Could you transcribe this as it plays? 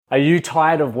Are you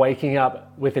tired of waking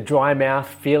up with a dry mouth,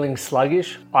 feeling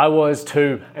sluggish? I was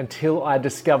too, until I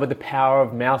discovered the power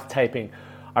of mouth taping.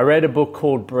 I read a book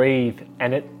called Breathe,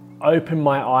 and it opened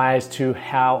my eyes to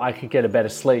how I could get a better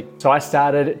sleep. So I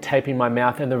started taping my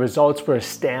mouth, and the results were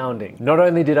astounding. Not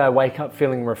only did I wake up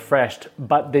feeling refreshed,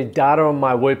 but the data on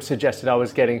my Whoop suggested I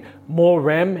was getting more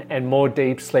REM and more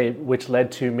deep sleep, which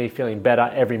led to me feeling better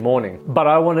every morning. But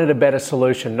I wanted a better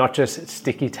solution, not just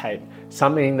sticky tape,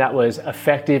 something that was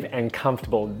effective and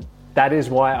comfortable. That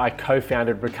is why I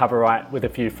co-founded Recover Right with a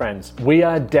few friends. We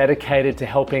are dedicated to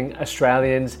helping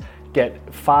Australians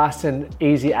get fast and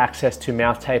easy access to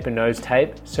mouth tape and nose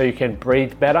tape so you can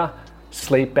breathe better,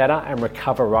 sleep better, and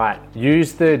recover right.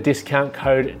 Use the discount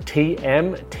code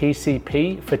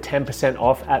TMTCP for 10%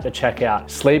 off at the checkout.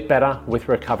 Sleep better with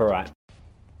Recover Right.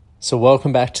 So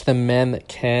welcome back to the Men That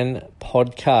Can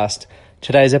podcast.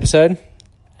 Today's episode,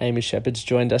 Amy Shepherd's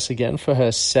joined us again for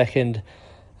her second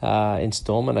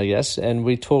installment, I guess, and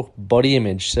we talk body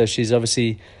image. So she's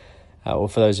obviously, well,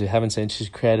 for those who haven't seen, she's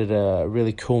created a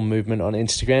really cool movement on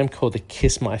Instagram called the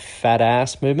Kiss My Fat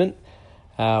Ass movement,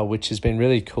 which has been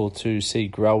really cool to see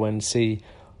grow and see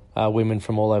women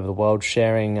from all over the world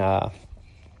sharing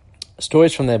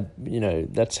stories from their,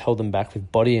 that's held them back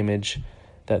with body image,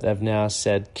 that they've now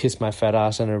said, kiss my fat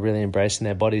ass, and are really embracing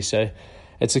their body. So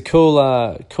it's a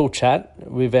cool chat.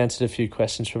 We've answered a few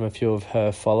questions from a few of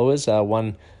her followers.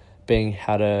 One being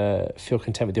how to feel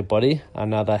content with your body,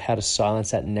 another how to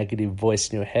silence that negative voice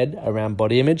in your head around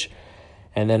body image,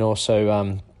 and then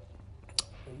also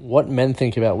what men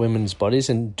think about women's bodies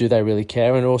and do they really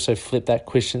care, and also flip that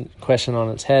question on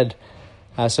its head.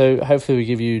 So hopefully we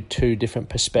give you two different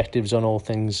perspectives on all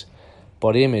things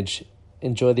body image.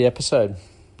 Enjoy the episode.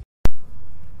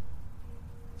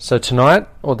 So tonight,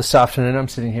 or this afternoon, I'm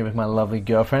sitting here with my lovely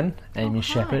girlfriend, Amy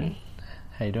Shepherd.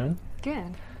 How you doing?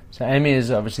 Good. So Amy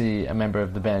is obviously a member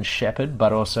of the band Shepherd,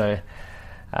 but also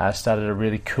started a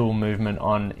really cool movement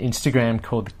on Instagram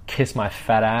called the Kiss My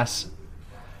Fat Ass,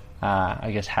 I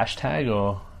guess hashtag,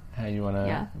 or how you want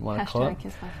to call it.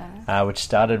 Kiss My Fat Ass. Which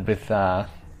started with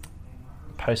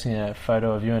posting a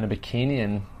photo of you in a bikini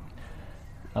and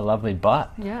a lovely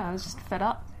butt. Yeah, I was just fed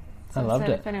up. So I loved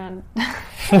it. If anyone,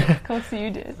 of course you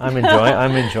did. I'm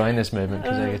enjoying this movement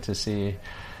because I get to see you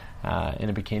in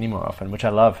a bikini more often, which I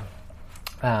love.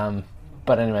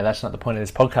 But anyway, that's not the point of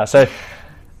this podcast. So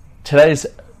today's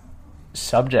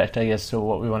subject, I guess, or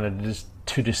what we wanted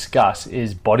to discuss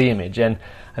is body image. And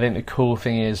I think the cool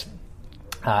thing is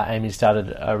Amy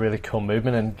started a really cool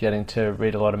movement and getting to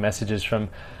read a lot of messages from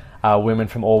women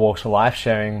from all walks of life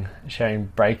sharing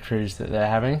breakthroughs that they're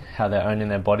having, how they're owning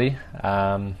their body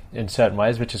in certain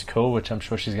ways, which is cool, which I'm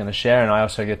sure she's going to share. And I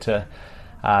also get to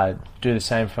do the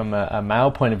same from a male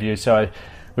point of view. So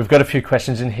we've got a few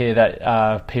questions in here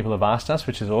that people have asked us,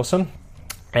 which is awesome.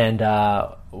 And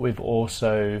we've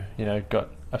also, got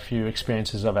a few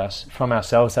experiences from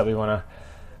ourselves that we want to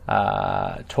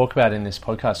talk about in this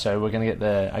podcast. So we're going to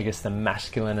get the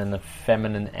masculine and the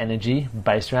feminine energy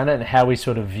based around it and how we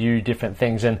sort of view different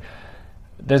things. And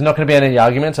there's not going to be any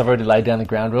arguments. I've already laid down the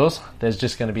ground rules. There's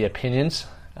just going to be opinions.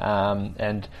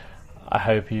 And I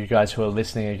hope you guys who are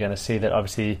listening are going to see that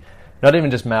obviously not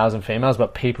even just males and females,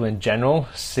 but people in general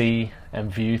see and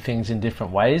view things in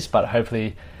different ways. But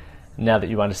hopefully now that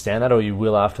you understand that, or you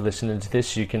will after listening to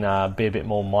this, you can be a bit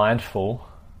more mindful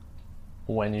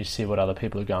when you see what other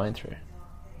people are going through.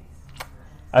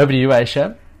 Over to you,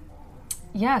 Aisha.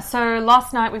 Yeah, so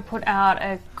last night we put out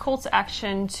a call to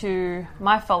action to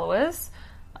my followers,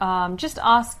 just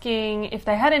asking if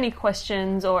they had any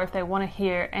questions or if they want to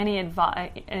hear any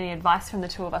advice from the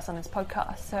two of us on this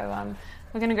podcast. So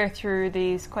we're going to go through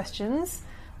these questions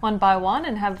one by one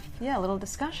and have a little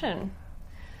discussion.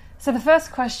 So the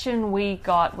first question we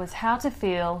got was how to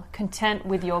feel content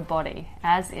with your body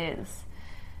as is.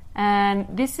 And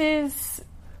this is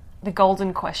the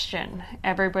golden question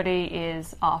everybody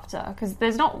is after, because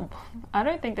I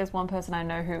don't think there's one person I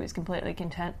know who is completely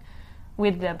content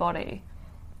with their body,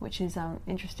 which is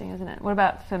interesting, isn't it? What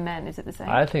about for men? Is it the same?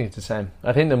 I think it's the same.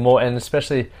 I think the more, and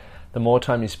especially the more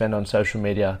time you spend on social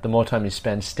media, the more time you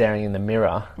spend staring in the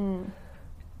mirror,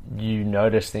 you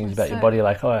notice things about your body,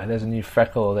 like, oh, there's a new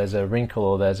freckle, or there's a wrinkle,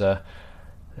 or there's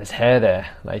hair there.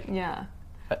 Like, yeah.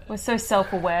 We're so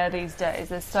self-aware these days.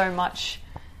 There's so much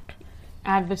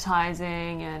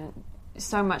advertising and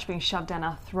so much being shoved down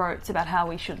our throats about how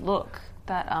we should look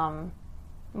that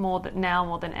more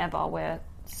than ever we're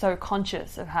so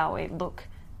conscious of how we look,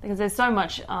 because there's so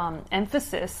much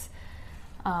emphasis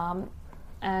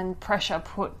and pressure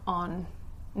put on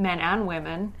men and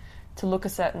women to look a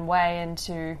certain way and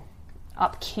to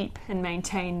upkeep and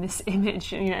maintain this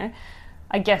image,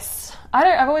 I guess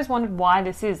I've always wondered why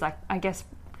this is. Like, I guess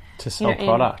to sell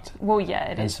product. Well,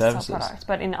 yeah, it is services. To sell product.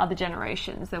 But in other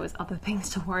generations, there was other things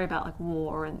to worry about, like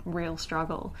war and real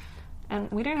struggle. And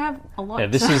we don't have a lot. Yeah,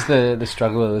 this is the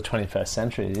struggle of the 21st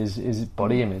century is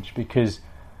body image because,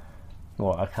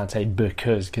 well, I can't say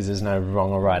because there's no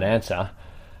wrong or right answer.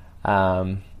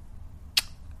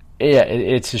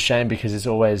 It's a shame because it's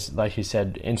always, like you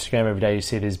said, Instagram every day you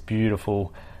see this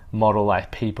beautiful model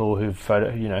like people who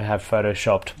have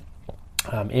photoshopped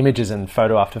images and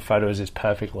photo after photo is this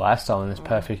perfect lifestyle and this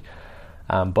perfect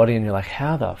body, and you're like,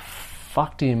 how the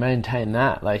fuck do you maintain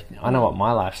that? Like, I know what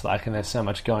my life's like, and there's so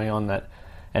much going on that,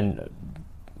 and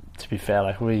to be fair,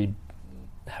 like, we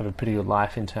have a pretty good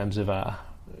life in terms of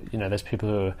there's people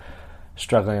who are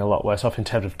struggling a lot worse off in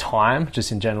terms of time,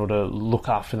 just in general, to look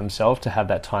after themselves, to have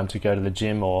that time to go to the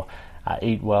gym or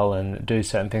eat well and do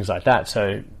certain things like that.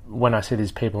 So when I see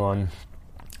these people on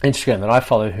Instagram that I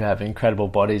follow who have incredible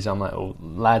bodies, I'm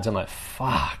like,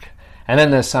 fuck. And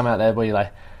then there's some out there where you're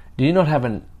like, do you not have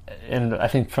and I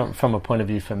think from a point of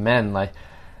view for men, like,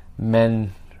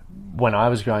 men, when I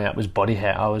was growing up, was body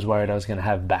hair. I was worried I was going to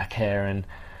have back hair and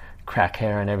crack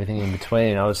hair and everything in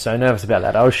between. I was so nervous about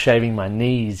that. I was shaving my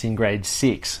knees in grade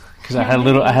 6 because I had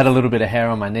a little bit of hair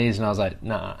on my knees, and I was like,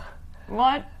 nah.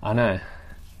 What? I know.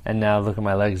 And now look at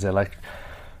my legs; they're like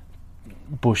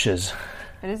bushes.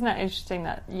 But isn't that interesting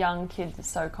that young kids are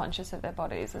so conscious of their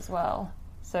bodies as well,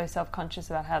 so self-conscious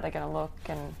about how they're going to look,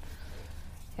 and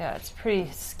yeah, it's pretty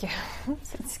scary.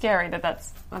 It's scary that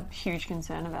that's a huge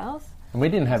concern of ours. And we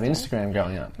didn't have Instagram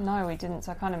growing up. No, we didn't.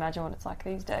 So I can't imagine what it's like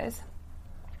these days.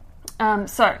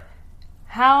 So,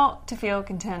 how to feel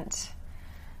content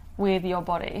with your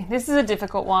body. This is a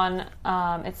difficult one.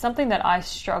 It's something that I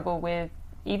struggle with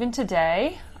even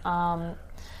today. And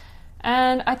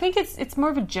I think it's more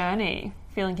of a journey,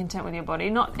 feeling content with your body.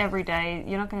 Not every day.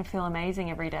 You're not going to feel amazing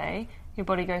every day. Your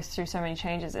body goes through so many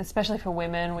changes, especially for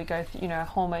women. We go through,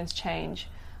 hormones change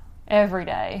every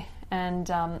day. And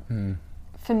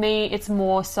for me, it's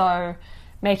more so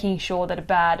making sure that if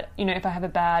I have a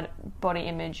bad body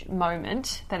image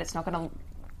moment, that it's not going to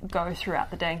go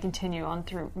throughout the day and continue on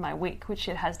through my week, which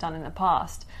it has done in the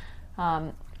past.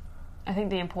 I think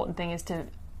the important thing is to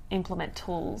implement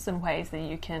tools and ways that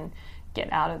you can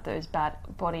get out of those bad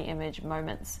body image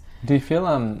moments. Do you feel,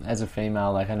 as a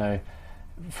female, like, I know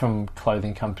from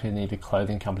clothing company to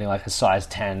clothing company, like a size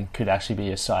 10 could actually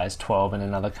be a size 12 in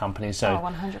another company. So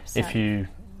 100%. If you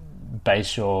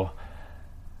base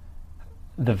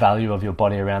the value of your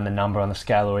body around the number on the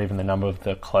scale or even the number of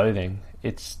the clothing,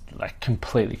 it's like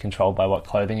completely controlled by what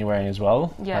clothing you're wearing as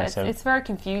well. Yeah, it's very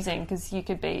confusing because you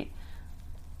could be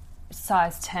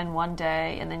size 10 one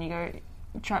day and then you go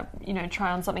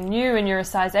try on something new and you're a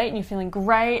size 8 and you're feeling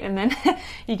great, and then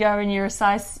you go and you're a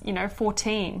size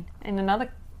 14 in another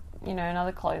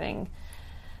clothing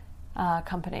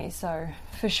company. So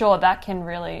for sure that can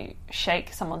really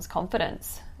shake someone's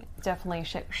confidence. Definitely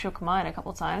shook mine a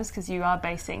couple of times because you are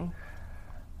basing.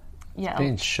 Yeah,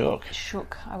 being shook.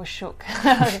 I was shook.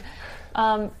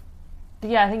 But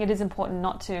yeah, I think it is important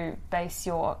not to base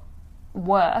your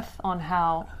worth on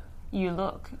how you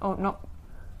look, or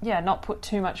not put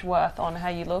too much worth on how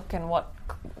you look and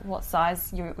what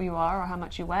size you are or how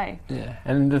much you weigh. Yeah,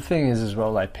 and the thing is as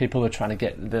well, like, people are trying to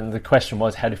get. Then the question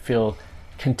was how to feel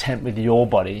content with your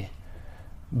body,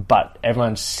 but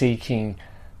everyone's seeking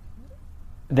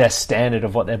their standard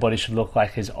of what their body should look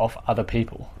like is off other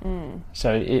people.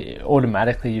 So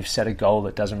automatically you've set a goal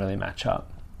that doesn't really match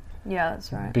up. Yeah,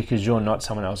 that's right. Because you're not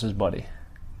someone else's body.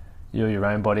 You're your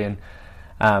own body. And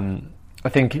I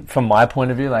think from my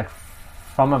point of view, like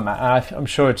I'm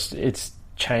sure it's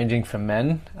changing for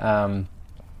men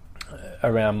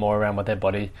around what their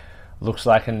body looks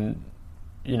like. And,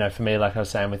 for me, like I was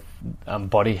saying with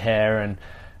body hair, and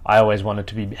I always wanted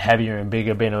to be heavier and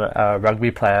bigger. Being a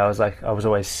rugby player, I was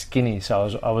always skinny,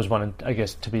 so I was wanted, I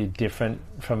guess, to be different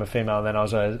from a female. Then I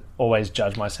was always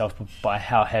judged myself by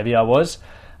how heavy I was,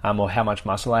 or how much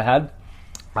muscle I had.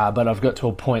 But I've got to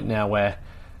a point now where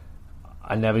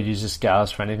I never use the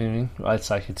scales for anything. It's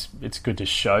like it's good to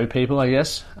show people, I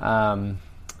guess. I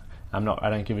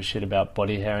don't give a shit about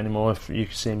body hair anymore. If you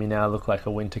can see me now, I look like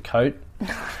a winter coat,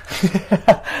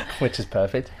 which is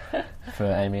perfect for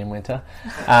Amy in winter.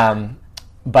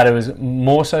 But it was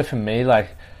more so for me,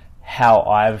 like, how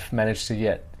I've managed to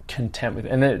get content with,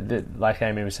 and like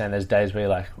Amy was saying, there's days where you're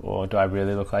like, oh, do I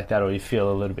really look like that? Or you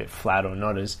feel a little bit flat or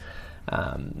not as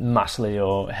muscly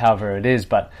or however it is.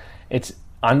 But it's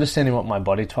understanding what my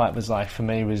body type was like for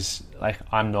me was like,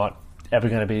 I'm not ever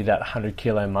going to be that 100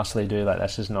 kilo muscly dude. Like,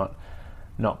 that's just not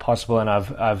possible. And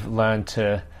I've learned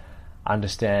to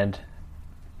understand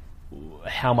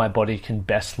how my body can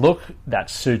best look that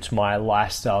suits my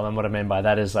lifestyle. And what I mean by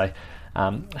that is like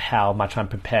how much I'm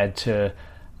prepared to,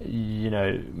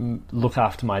 look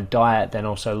after my diet, then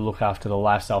also look after the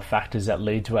lifestyle factors that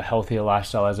lead to a healthier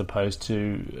lifestyle as opposed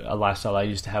to a lifestyle I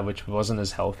used to have which wasn't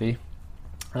as healthy.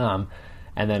 And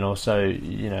then also,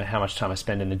 how much time I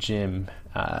spend in the gym,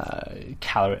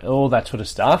 calorie, all that sort of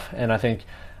stuff. And I think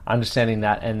understanding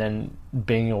that and then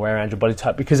being aware around your body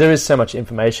type, because there is so much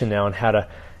information now on how to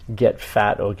get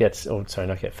fat not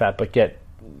get fat, but get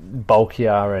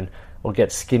bulkier or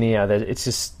get skinnier. It's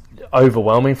just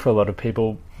overwhelming for a lot of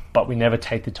people, but we never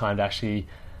take the time to actually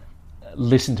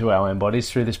listen to our own bodies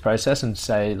through this process and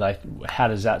say, like, how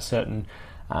does that certain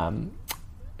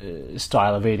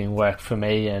style of eating work for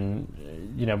me?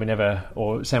 And we never,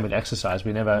 or same with exercise,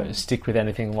 we never stick with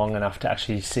anything long enough to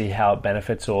actually see how it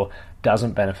benefits or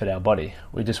doesn't benefit our body.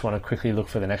 We just want to quickly look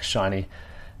for the next shiny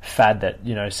fad that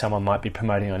someone might be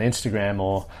promoting on Instagram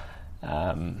or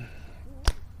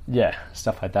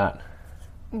stuff like that.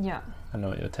 Yeah, I know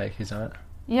what your take is on it.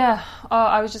 Yeah,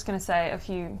 I was just going to say a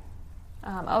few.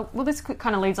 This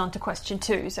kind of leads on to question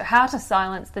 2. So, how to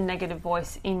silence the negative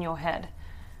voice in your head.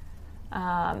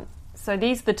 So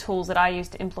these are the tools that I use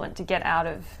to implement to get out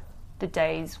of the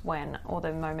days when, or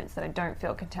the moments that I don't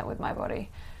feel content with my body.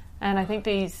 And I think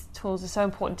these tools are so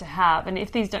important to have. And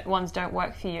if these ones don't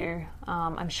work for you,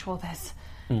 I'm sure there's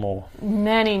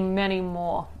many, many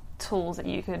more tools that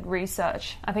you could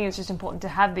research. I think it's just important to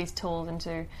have these tools and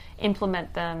to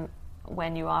implement them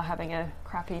when you are having a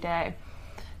crappy day.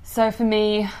 So for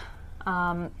me, if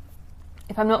I'm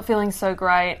not feeling so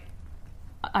great,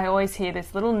 I always hear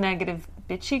this little negative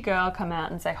bitchy girl come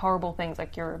out and say horrible things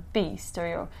like you're a beast or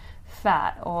you're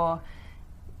fat or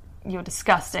you're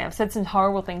disgusting. I've said some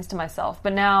horrible things to myself,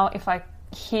 but now if I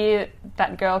hear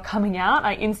that girl coming out,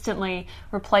 I instantly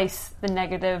replace the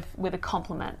negative with a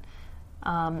compliment.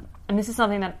 And this is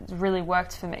something that really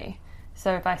worked for me.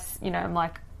 So if I'm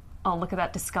like, oh, look at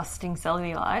that disgusting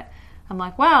cellulite. I'm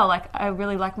like, wow, like I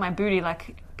really like my booty.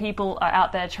 Like people are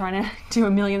out there trying to do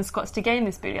 1 million squats to gain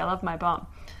this booty. I love my bum.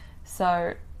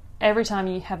 So every time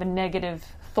you have a negative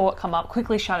thought come up,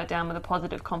 quickly shut it down with a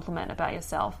positive compliment about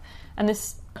yourself. And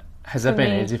this has that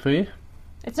been easy for you?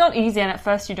 It's not easy, and at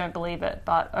first you don't believe it,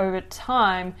 but over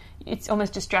time it's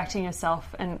almost distracting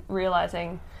yourself and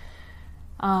realizing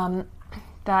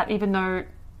that even though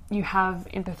you have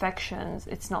imperfections,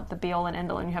 it's not the be all and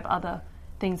end all, and you have other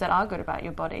things that are good about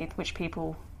your body which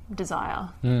people desire.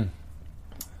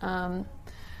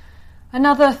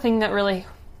 Another thing that really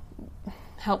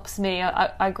helps me,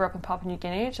 I grew up in Papua New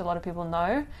Guinea, which a lot of people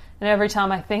know, and every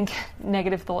time I think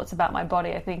negative thoughts about my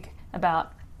body, I think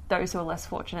about those who are less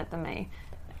fortunate than me,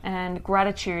 and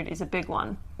gratitude is a big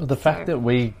one. Well, the fact that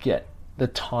we get the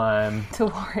time to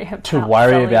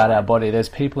worry about our body. There's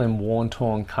people in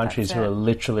war-torn countries who are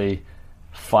literally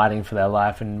fighting for their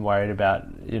life and worried about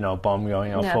a bomb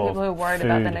going off. People who are worried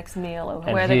about the next meal or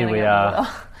and where they're going to get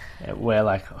water. We're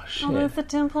like, oh shit! Oh, there's a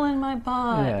dimple in my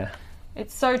butt. Yeah,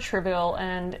 it's so trivial,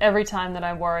 and every time that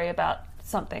I worry about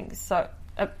something so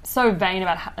vain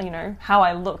about how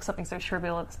I look, something so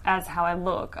trivial as how I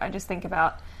look, I just think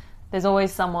about there's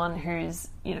always someone who's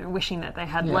wishing that they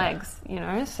had legs,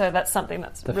 so that's something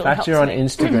that's the really fact helps you're on me.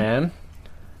 Instagram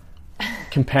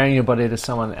comparing your body to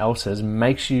someone else's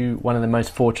makes you one of the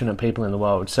most fortunate people in the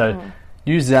world, so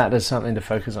use that as something to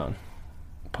focus on.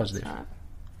 Positive. Right.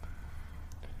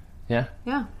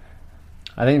 Yeah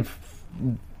I think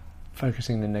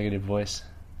focusing the negative voice,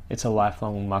 it's a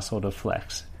lifelong muscle to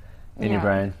flex in your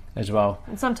brain as well.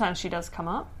 And sometimes she does come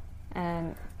up,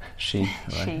 and she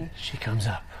comes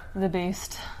up. The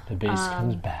beast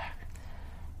comes back.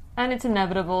 And it's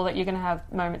inevitable that you're going to have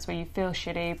moments where you feel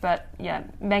shitty, but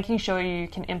making sure you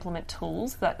can implement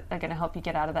tools that are going to help you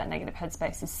get out of that negative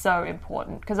headspace is so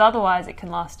important, because otherwise it can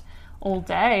last all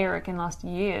day or it can last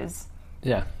years.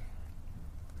 Yeah.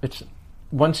 It's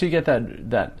once you get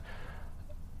that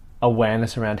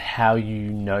awareness around how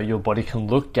your body can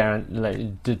look,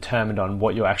 determined on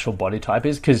what your actual body type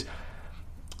is, because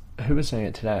who was saying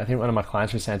it today? I think one of my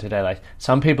clients was saying today, like,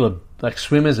 some people are, like,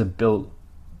 swimmers are built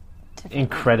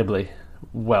incredibly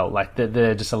well, like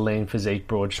they're just a lean physique,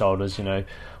 broad shoulders,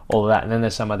 all of that. And then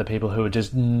there's some other people who are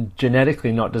just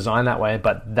genetically not designed that way,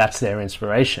 but that's their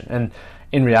inspiration. And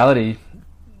in reality,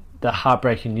 the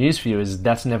heartbreaking news for you is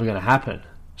that's never going to happen.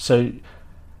 So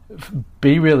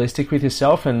be realistic with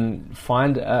yourself and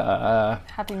find a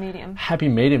happy medium.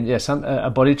 A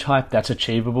body type that's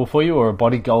achievable for you, or a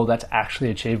body goal that's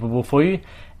actually achievable for you.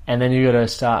 And then you got to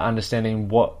start understanding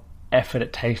what effort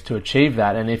it takes to achieve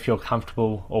that, and if you're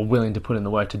comfortable or willing to put in the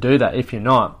work to do that. If you're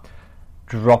not,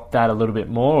 drop that a little bit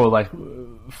more, or like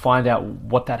find out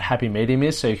what that happy medium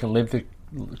is so you can live the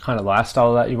kind of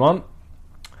lifestyle that you want,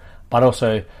 but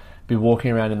also be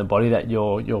walking around in the body that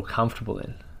you're comfortable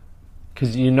in.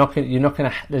 Because you're not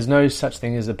gonna. There's no such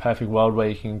thing as a perfect world where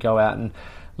you can go out and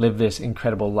live this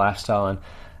incredible lifestyle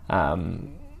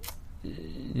and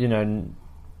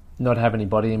not have any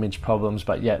body image problems,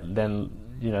 but yet then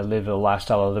live a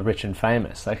lifestyle of the rich and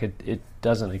famous. Like it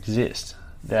doesn't exist.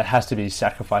 There has to be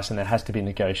sacrifice and there has to be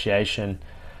negotiation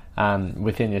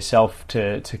within yourself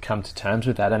to come to terms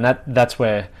with that, and that's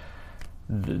where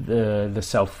the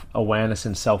self-awareness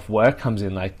and self-work comes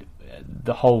in. Like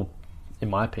the whole, in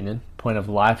my opinion, point of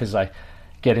life is like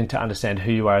getting to understand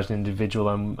who you are as an individual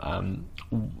and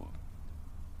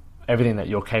everything that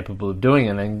you're capable of doing,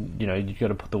 and then you've got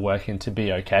to put the work in to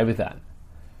be okay with that.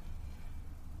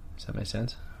 Does that make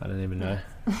sense? I don't even know.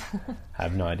 I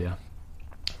have no idea.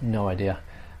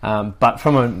 But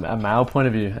from a male point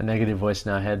of view, a negative voice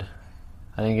in our head,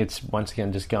 I think it's once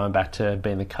again just going back to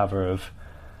being the cover of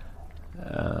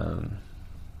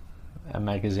a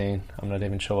magazine. I'm not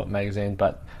even sure what magazine,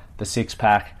 but the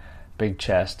six-pack, big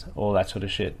chest, all that sort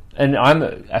of shit. And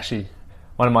I'm actually,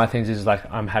 one of my things is like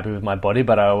I'm happy with my body,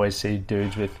 but I always see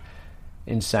dudes with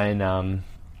insane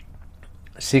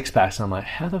six-packs, and I'm like,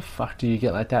 how the fuck do you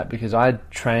get like that? Because I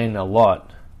train a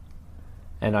lot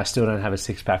and I still don't have a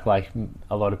six-pack like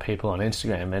a lot of people on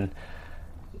Instagram, and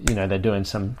they're doing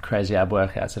some crazy ab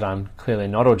workouts that I'm clearly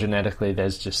not, or genetically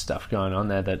there's just stuff going on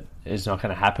there that is not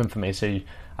going to happen for me. So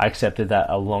I accepted that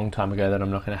a long time ago, that I'm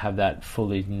not going to have that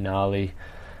fully gnarly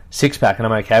six-pack, and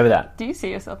I'm okay with that. Do you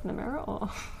see yourself in the mirror? Or?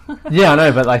 Yeah, I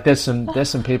know, but like there's some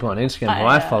people on Instagram who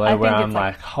I follow where I'm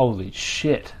like, holy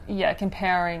shit. Yeah,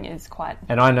 comparing is quite...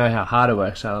 And I know how hard it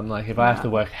works, so I'm like, if I have to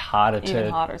work harder even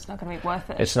harder, it's not going to be worth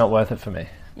it. It's not worth it for me.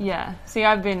 Yeah. See,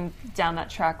 I've been down that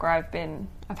track where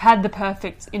I've had the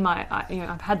perfect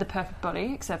I've had the perfect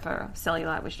body, except for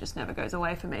cellulite, which just never goes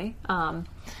away for me.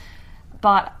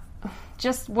 But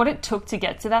just what it took to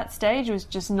get to that stage was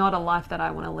just not a life that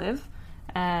I want to live.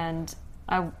 And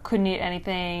I couldn't eat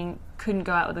anything, couldn't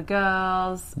go out with the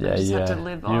girls. I just had to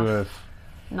live off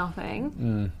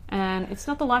nothing. And it's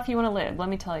not the life you want to live, let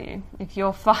me tell you. If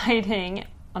you're fighting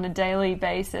on a daily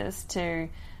basis to,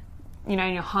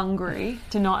 you're hungry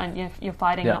to not, and you're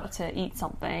fighting not to eat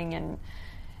something, and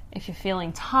if you're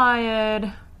feeling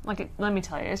tired, let me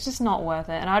tell you, it's just not worth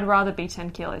it. And I'd rather be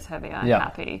 10 kilos heavier and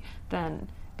happy than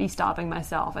be starving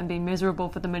myself and be miserable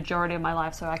for the majority of my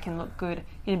life so I can look good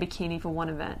in a bikini for one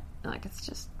event. Like, it's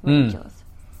just ridiculous.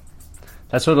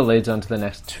 That sort of leads on to the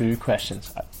next two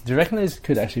questions. Do you reckon these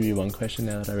could actually be one question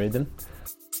now that I read them?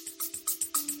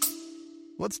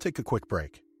 Let's take a quick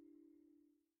break.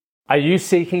 Are you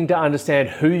seeking to understand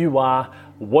who you are,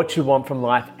 what you want from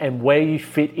life, and where you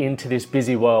fit into this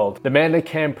busy world? The Man That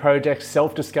Can Project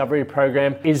Self-Discovery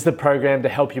Program is the program to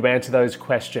help you answer those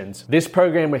questions. This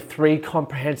program with 3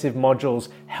 comprehensive modules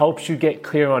helps you get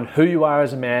clear on who you are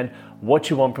as a man, what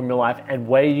you want from your life, and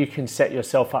where you can set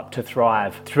yourself up to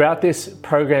thrive. Throughout this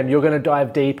program, you're going to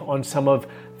dive deep on some of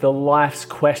the life's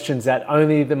questions that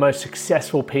only the most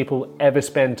successful people ever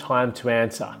spend time to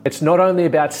answer. It's not only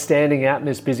about standing out in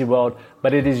this busy world,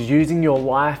 but it is using your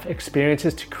life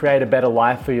experiences to create a better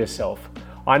life for yourself.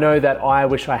 I know that I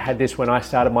wish I had this when I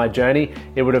started my journey.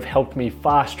 It would have helped me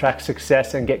fast track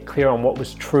success and get clear on what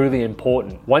was truly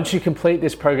important. Once you complete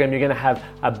this program, you're going to have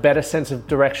a better sense of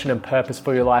direction and purpose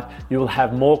for your life. You will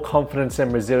have more confidence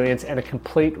and resilience and a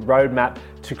complete roadmap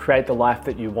to create the life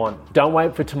that you want. Don't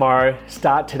wait for tomorrow.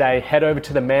 Start today. Head over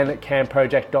to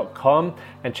themanthatcanproject.com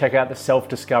and check out the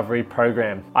self-discovery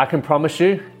program. I can promise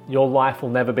you, your life will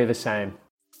never be the same.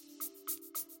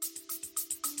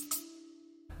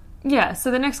 Yeah, so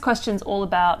the next question's all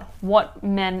about what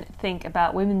men think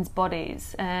about women's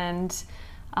bodies, and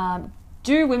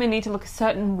do women need to look a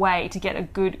certain way to get a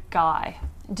good guy?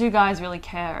 Do guys really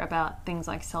care about things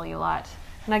like cellulite?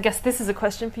 And I guess this is a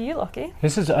question for you, Lockie.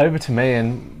 This is over to me,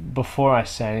 and before I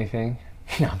say anything,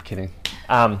 no, I'm kidding.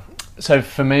 So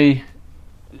for me,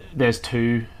 there's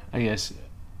 2, I guess,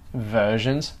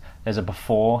 versions. There's a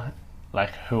before,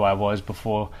 like who I was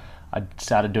before I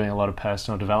started doing a lot of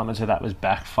personal development. So that was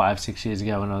back 5-6 years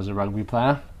ago when I was a rugby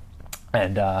player,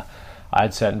 and I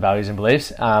had certain values and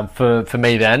beliefs. For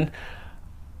me then,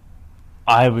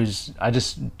 I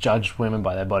just judged women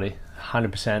by their body.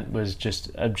 100% was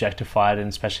just objectified, and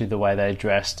especially the way they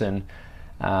dressed and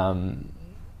how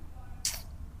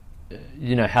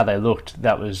they looked.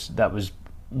 That was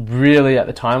really at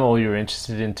the time all you were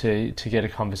interested in to get a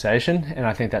conversation, and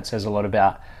I think that says a lot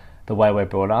about the way we're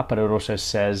brought up, but it also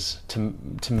says to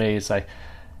me, it's like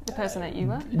The person that you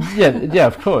were? Yeah,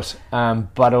 of course.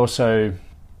 But also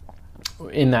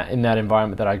in that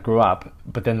environment that I grew up,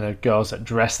 but then the girls that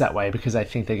dress that way because they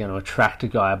think they're going to attract a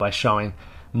guy by showing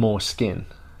more skin,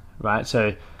 right?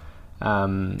 So,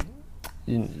 and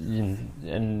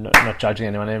not judging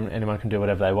anyone can do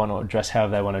whatever they want or dress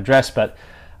however they want to dress, but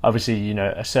obviously, you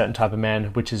know, a certain type of man,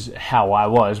 which is how I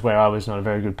was, where I was not a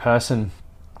very good person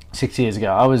 6 years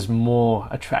ago, I was more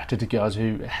attracted to girls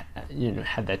who, you know,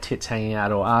 had their tits hanging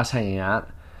out or ass hanging out,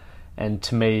 and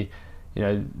to me, you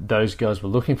know, those girls were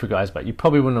looking for guys, but you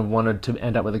probably wouldn't have wanted to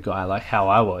end up with a guy like how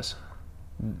I was.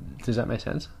 Does that make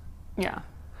sense? Yeah.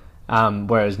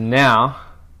 Whereas now,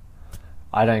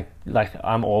 I don't, like,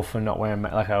 I'm all for not wearing,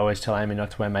 like I always tell Amy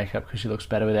not to wear makeup because she looks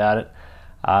better without it.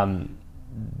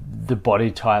 The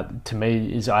body type, to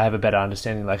me, is, I have a better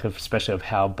understanding, like, of, especially of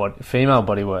how female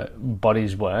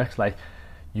bodies work. Like,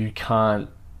 you can't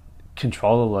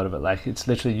control a lot of it. Like, it's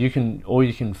literally, all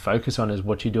you can focus on is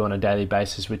what you do on a daily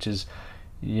basis, which is,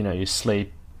 you know, your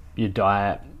sleep, your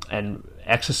diet, and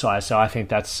exercise. So I think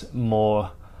that's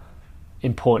more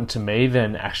important to me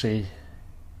than actually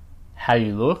how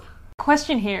you look.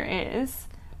 Question here is,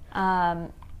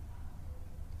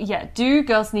 do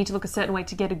girls need to look a certain way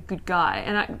to get a good guy?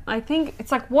 And I think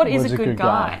it's like, what is a good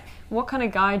guy? What kind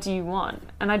of guy do you want?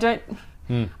 And I don't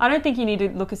think you need to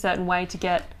look a certain way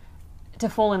to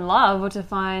fall in love or to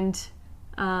find,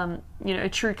 a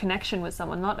true connection with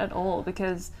someone. Not at all,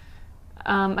 because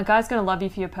a guy's going to love you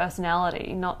for your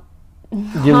personality, not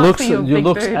your for your big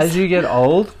boobs. As you get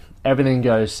old, everything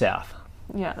goes south.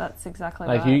 Yeah, that's exactly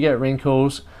like right. You get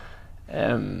wrinkles,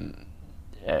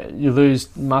 you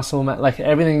lose muscle, like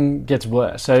everything gets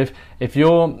worse. So if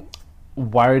you're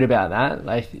worried about that,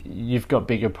 like, you've got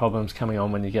bigger problems coming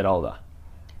on when you get older.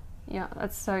 Yeah,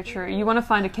 that's so true. You want to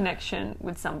find a connection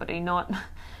with somebody, not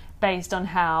based on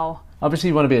how... Obviously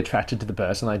you want to be attracted to the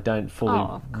person. I don't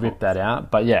fully rip that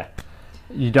out, but yeah,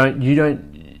 you got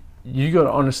to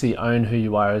honestly own who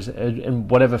you are and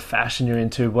whatever fashion you're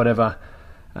into, whatever.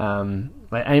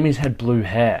 Like, Amy's had blue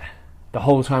hair the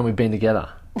whole time we've been together.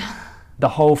 The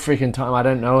whole freaking time. I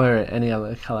don't know her any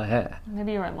other colour hair.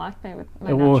 Maybe you won't like me with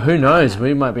my well, who knows?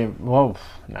 We might be... Well,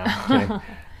 no, I'm kidding.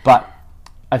 But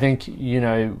I think, you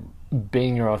know,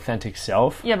 being your authentic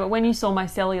self... Yeah, but when you saw my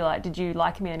cellulite, did you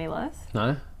like me any less?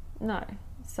 No. No.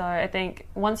 So I think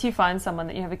once you find someone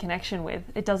that you have a connection with,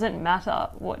 it doesn't matter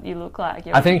what you look like.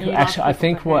 I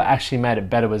think what actually made it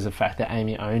better was the fact that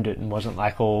Amy owned it and wasn't,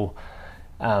 like, all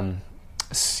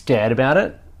scared about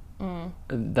it.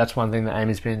 That's one thing that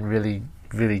Amy's been really,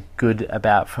 really good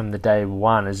about from the day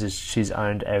one, is she's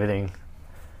owned everything,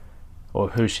 or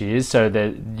who she is. So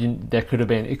there could have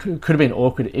been, it could have been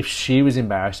awkward if she was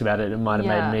embarrassed about it. It might have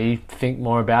made me think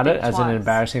more about it as an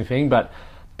embarrassing thing, but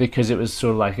because it was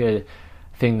sort of like a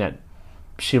thing that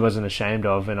she wasn't ashamed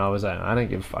of, and I was like, I don't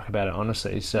give a fuck about it,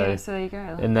 honestly. So there you go.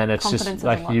 And then it's just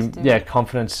like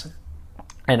confidence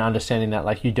and understanding that,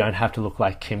 like, you don't have to look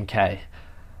like Kim K.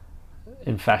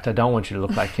 In fact, I don't want you to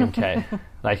look like Kim K.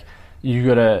 Like, you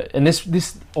gotta, and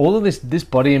all of this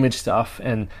body image stuff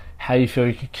and how you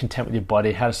feel content with your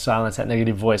body, how to silence that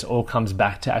negative voice, all comes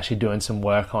back to actually doing some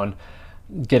work on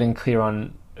getting clear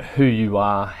on who you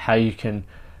are, how you can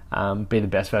be the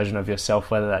best version of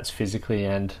yourself, whether that's physically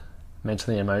and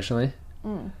mentally, emotionally.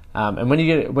 And when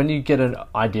you get an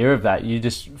idea of that, you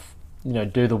just, you know,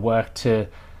 do the work to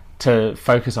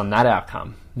focus on that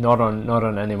outcome, not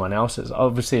on anyone else's.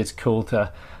 Obviously, it's cool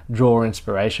to draw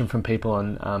inspiration from people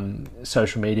on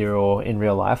social media or in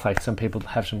real life. Like, some people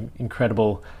have some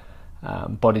incredible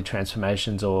body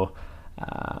transformations or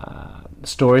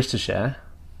stories to share,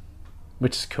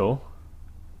 which is cool.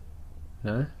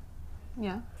 No?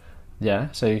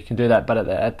 Yeah, so you can do that, but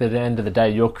at the end of the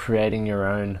day, you're creating your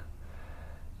own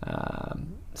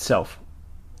self.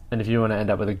 And if you want to end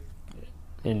up with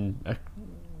a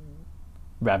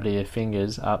rabbit your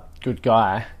fingers up good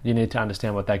guy, you need to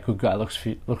understand what that good guy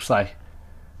looks like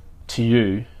to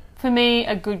you. For me,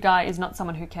 a good guy is not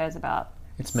someone who cares about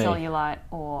cellulite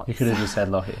or... You could have just said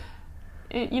Lockie.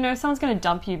 If someone's going to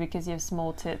dump you because you have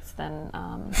small tits, then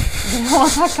you don't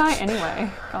want that guy anyway.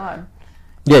 God.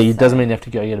 Yeah, it doesn't mean you have to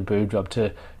go get a boob job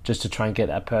to try and get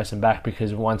that person back,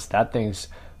 because once that thing's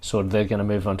sorted, they're going to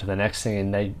move on to the next thing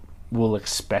and they will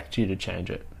expect you to change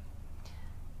it.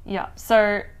 Yeah,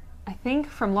 so I think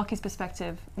from Lockie's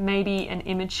perspective, maybe an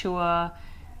immature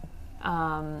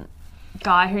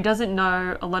guy who doesn't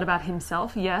know a lot about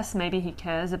himself. Yes, maybe he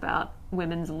cares about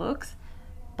women's looks,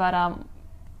 but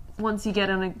once you get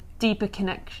on a deeper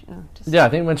connection... I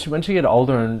think once you get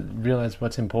older and realise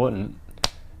what's important,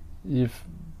 you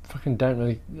fucking don't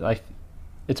really... like,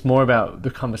 it's more about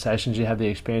the conversations you have, the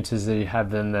experiences that you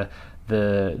have, than the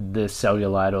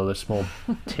cellulite or the small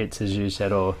tits, as you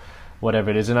said, or whatever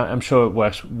it is. And I'm sure it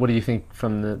works. What do you think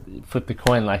from the flip the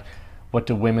coin? Like, what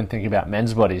do women think about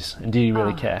men's bodies? And do you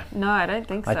really care? No, I don't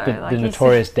think like so. The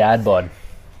notorious dad bod.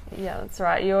 Yeah, that's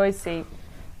right. You always see,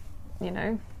 you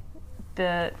know,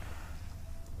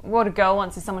 what a girl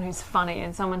wants is someone who's funny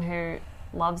and someone who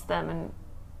loves them and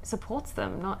supports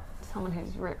them, not someone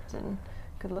who's ripped and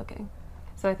good looking.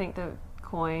 So I think the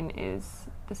coin is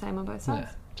the same on both sides.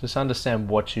 Yeah. Just understand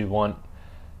what you want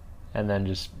and then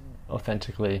just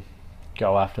authentically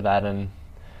go after that and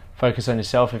focus on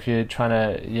yourself. If you're trying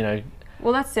to, you know...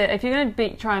 Well, that's it. If you're going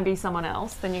to try and be someone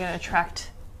else, then you're going to attract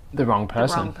the wrong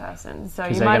person. So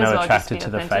because you might as well attract just be it to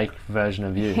the authentic. fake version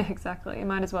of you. Exactly. You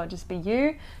might as well just be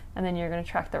you, and then you're going to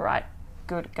attract the right,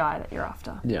 good guy that you're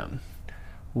after. Yeah.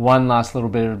 One last little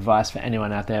bit of advice for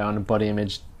anyone out there on a body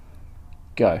image.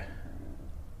 Go.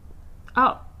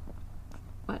 Oh.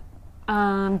 What?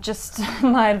 Just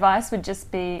my advice would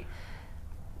just be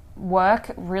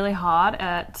work really hard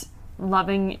at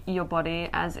loving your body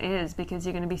as is, because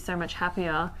you're going to be so much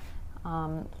happier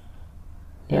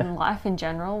in life in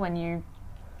general when you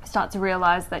start to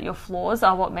realize that your flaws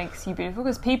are what makes you beautiful,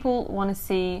 because people want to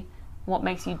see what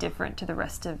makes you different to the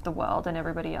rest of the world and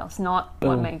everybody else, not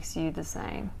what makes you the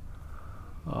same.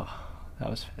 Oh, that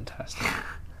was fantastic.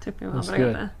 Took me a That's while, but I got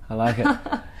good. there. I like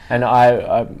it. And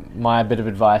I my bit of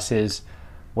advice is,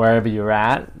 wherever you're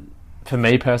at, for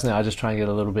me personally, I just try and get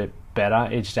a little bit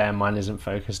better each day, and mine isn't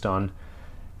focused on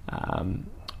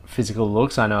physical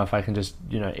looks. I know if I can just,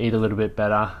 you know, eat a little bit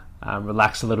better,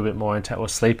 relax a little bit more, or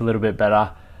sleep a little bit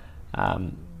better,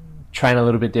 train a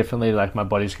little bit differently, like my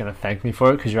body's going to thank me for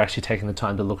it, because you're actually taking the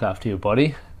time to look after your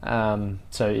body.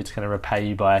 So it's going to repay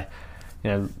you by,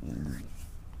 you know,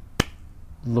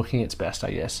 looking its best, I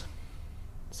guess.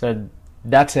 So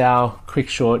that's our quick,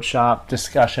 short, sharp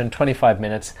discussion. 25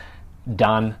 minutes,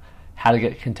 done. How to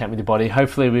get content with your body.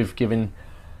 Hopefully we've given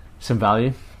some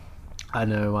value. I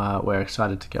know we're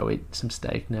excited to go eat some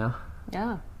steak now.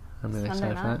 Yeah. I'm really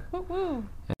Sunday excited night. for that. Woo-woo.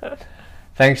 Yeah.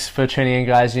 Thanks for tuning in,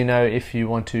 guys. You know, if you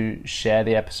want to share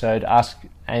the episode, ask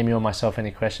Amy or myself any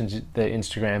questions. The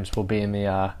Instagrams will be in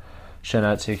the show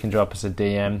notes, so you can drop us a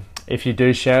DM. If you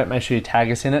do share it, make sure you tag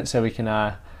us in it so we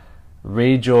can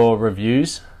read your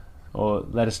reviews, or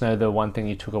let us know the one thing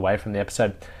you took away from the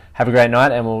episode. Have a great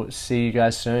night, and we'll see you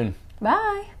guys soon.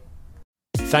 Bye.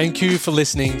 Thank you for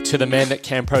listening to the Man That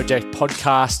Can Project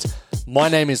podcast. My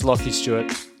name is Lockie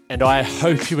Stewart, and I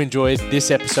hope you enjoyed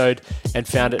this episode and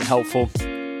found it helpful.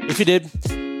 If you did,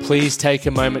 please take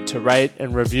a moment to rate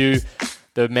and review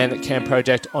the Man That Can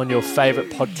Project on your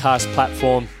favorite podcast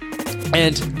platform.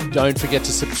 And don't forget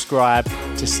to subscribe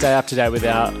to stay up to date with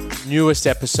our newest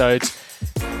episodes.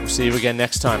 We'll see you again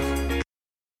next time.